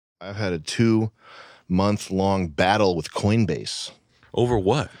I've had a 2-month-long battle with Coinbase. Over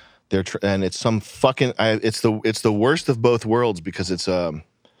what? And it's some fucking. It's the worst of both worlds because it's an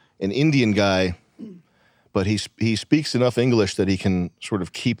Indian guy, but he speaks enough English that he can sort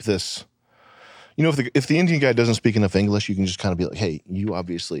of keep this. You know, if the Indian guy doesn't speak enough English, you can just kind of be like, "Hey, you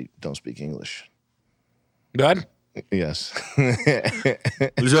obviously don't speak English." God? Yes.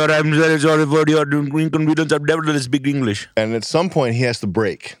 Sir, I'm very sorry for your inconvenience. I've never speak English. And at some point, he has to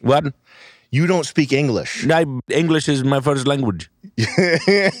break. What? You don't speak English. English is my first language.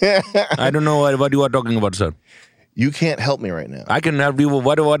 I don't know what you are talking about, sir. You can't help me right now. I can help you.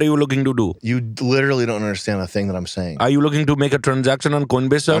 What are you looking to do? You literally don't understand a thing that I'm saying. Are you looking to make a transaction on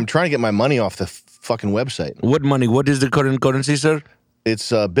Coinbase, sir? I'm trying to get my money off the fucking website. What money? What is the current currency, sir?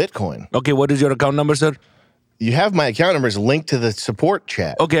 It's Bitcoin. Okay, what is your account number, sir? You have my account number is linked to the support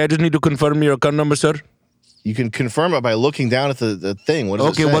chat. Okay, I just need to confirm your account number, sir. You can confirm it by looking down at the thing. What does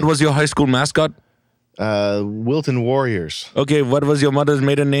it say? Okay, what was your high school mascot? Wilton Warriors. Okay, what was your mother's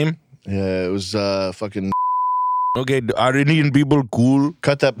maiden name? It was fucking. Okay, are Indian people cool?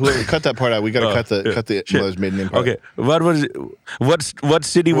 Cut that part out. We gotta cut the mother's maiden name part. Okay, what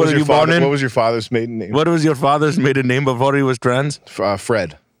city were you born in? What was your father's maiden name? What was your father's maiden name before he was trans?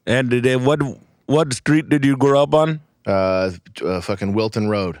 Fred. And what street did you grow up on? Fucking Wilton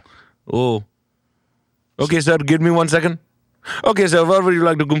Road. Oh. Okay, sir, give me 1 second. Okay, sir, what would you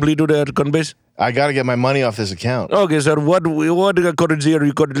like to complete to the Coinbase? I gotta get my money off this account. Okay, sir, what currency are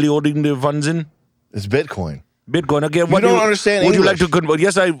you currently holding the funds in? It's Bitcoin. Bitcoin. Okay, what you don't understand English. Would you like to convert?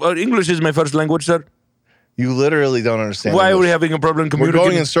 Yes, English is my first language, sir. You literally don't understand. Why English. are we having a problem communicating? We're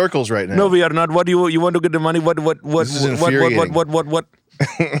going in circles right now. No, we are not. What do you want to get the money? What? This is infuriating. What?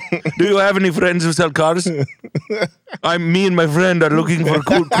 Do you have any friends who sell cars? Me and my friend are looking for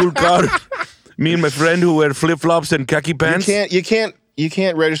cool cars. Me and my friend who wear flip-flops and khaki pants. You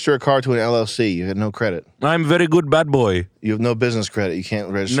can't register a car to an LLC. You have no credit. I'm very good bad boy. You have no business credit. You can't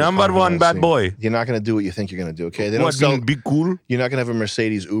register. Number one bad boy. You're not going to do what you think you're going to do. Okay? They don't sell. Be cool. You're not going to have a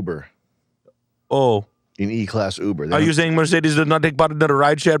Mercedes Uber. Oh. An E-Class Uber. Are you saying Mercedes does not take part in the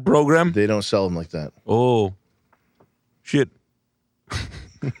rideshare program? They don't sell them like that. Oh. Shit.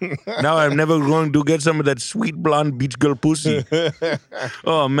 Now I'm never going to get some of that sweet blonde beach girl pussy.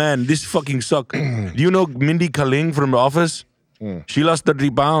 Oh man, this fucking suck. Do you know Mindy Kaling from The Office? She lost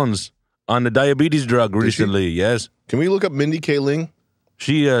 30 pounds on the diabetes drug recently. Yes. Can we look up Mindy Kaling?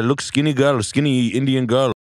 She looks skinny Indian girl.